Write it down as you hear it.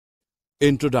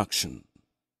Introduction.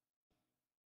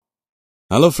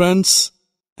 Hello friends,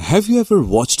 have you ever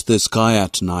watched the sky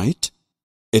at night?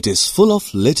 It is full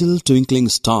of little twinkling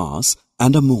stars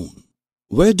and a moon.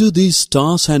 Where do these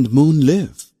stars and moon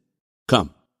live?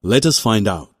 Come, let us find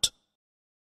out.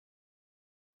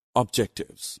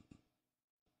 Objectives.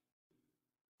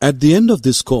 At the end of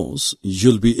this course,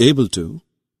 you'll be able to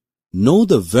know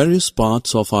the various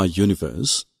parts of our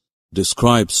universe,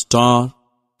 describe star,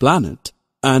 planet,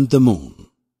 and the moon.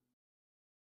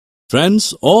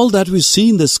 Friends, all that we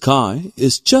see in the sky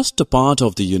is just a part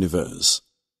of the universe.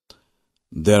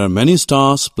 There are many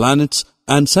stars, planets,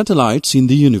 and satellites in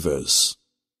the universe.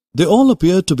 They all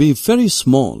appear to be very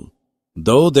small,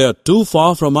 though they are too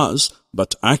far from us,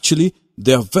 but actually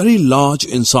they are very large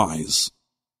in size.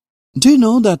 Do you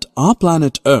know that our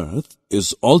planet Earth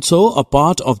is also a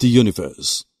part of the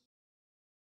universe?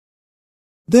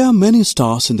 There are many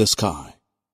stars in the sky.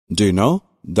 Do you know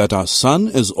that our sun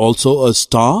is also a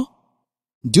star?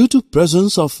 Due to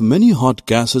presence of many hot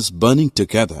gases burning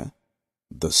together,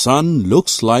 the sun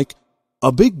looks like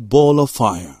a big ball of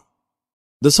fire.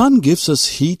 The sun gives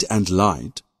us heat and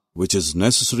light, which is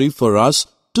necessary for us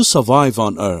to survive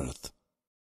on Earth.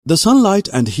 The sunlight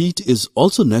and heat is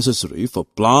also necessary for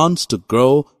plants to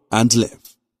grow and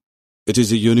live. It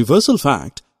is a universal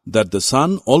fact that the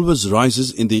sun always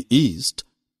rises in the east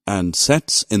and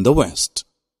sets in the west.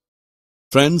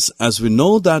 Friends, as we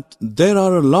know that there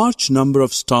are a large number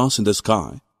of stars in the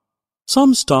sky,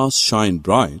 some stars shine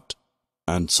bright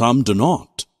and some do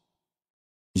not.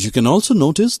 You can also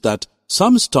notice that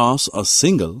some stars are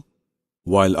single,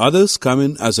 while others come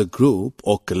in as a group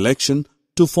or collection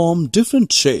to form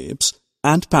different shapes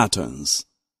and patterns.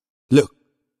 Look,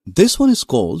 this one is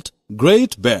called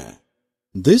Great Bear.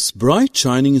 This bright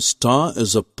shining star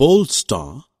is a pole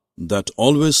star that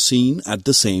always seen at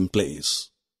the same place.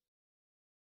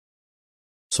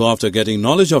 So after getting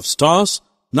knowledge of stars,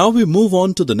 now we move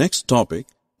on to the next topic,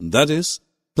 that is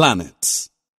planets.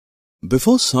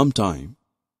 Before some time,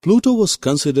 Pluto was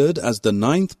considered as the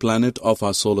 9th planet of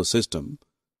our solar system,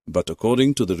 but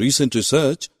according to the recent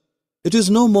research, it is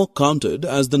no more counted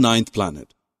as the 9th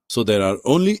planet. So there are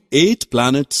only 8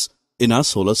 planets in our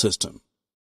solar system.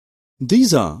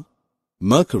 These are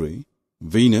Mercury,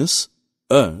 Venus,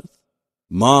 Earth,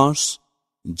 Mars,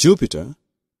 Jupiter,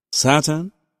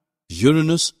 Saturn,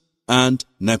 Uranus and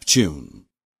Neptune.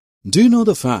 Do you know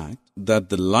the fact that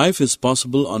the life is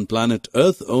possible on planet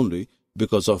Earth only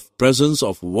because of presence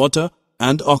of water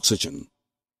and oxygen?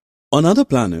 On other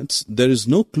planets, there is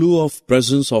no clue of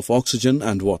presence of oxygen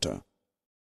and water.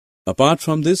 Apart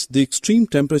from this, the extreme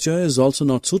temperature is also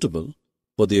not suitable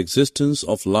for the existence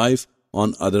of life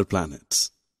on other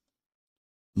planets.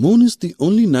 Moon is the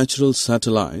only natural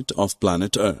satellite of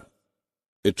planet Earth.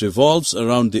 It revolves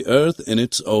around the Earth in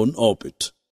its own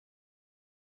orbit.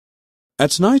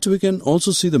 At night we can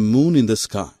also see the moon in the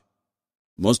sky.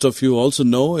 Most of you also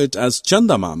know it as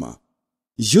Chandamama.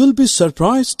 You'll be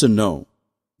surprised to know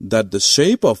that the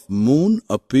shape of moon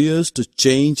appears to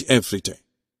change every day.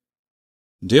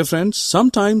 Dear friends,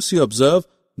 sometimes you observe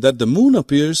that the moon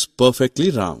appears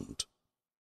perfectly round.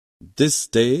 This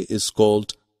day is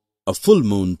called a full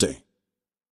moon day,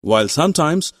 while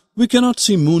sometimes we cannot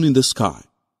see moon in the sky.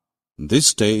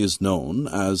 This day is known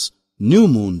as New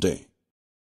Moon Day.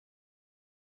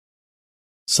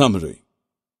 Summary.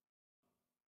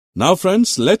 Now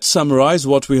friends, let's summarize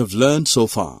what we have learned so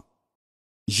far.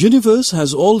 Universe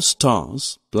has all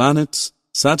stars, planets,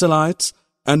 satellites,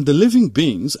 and the living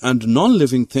beings and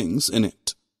non-living things in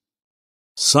it.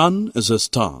 Sun is a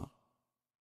star.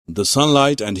 The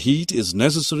sunlight and heat is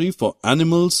necessary for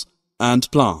animals and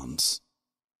plants.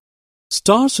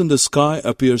 Stars in the sky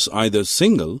appears either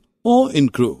single or in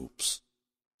groups.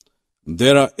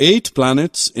 There are 8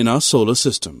 planets in our solar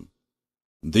system.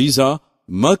 These are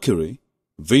Mercury,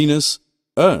 Venus,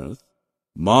 Earth,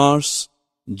 Mars,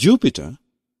 Jupiter,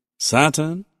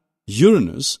 Saturn,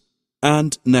 Uranus,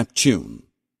 and Neptune.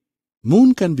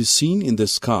 Moon can be seen in the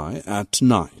sky at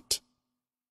night.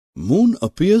 Moon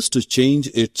appears to change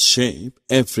its shape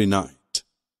every night.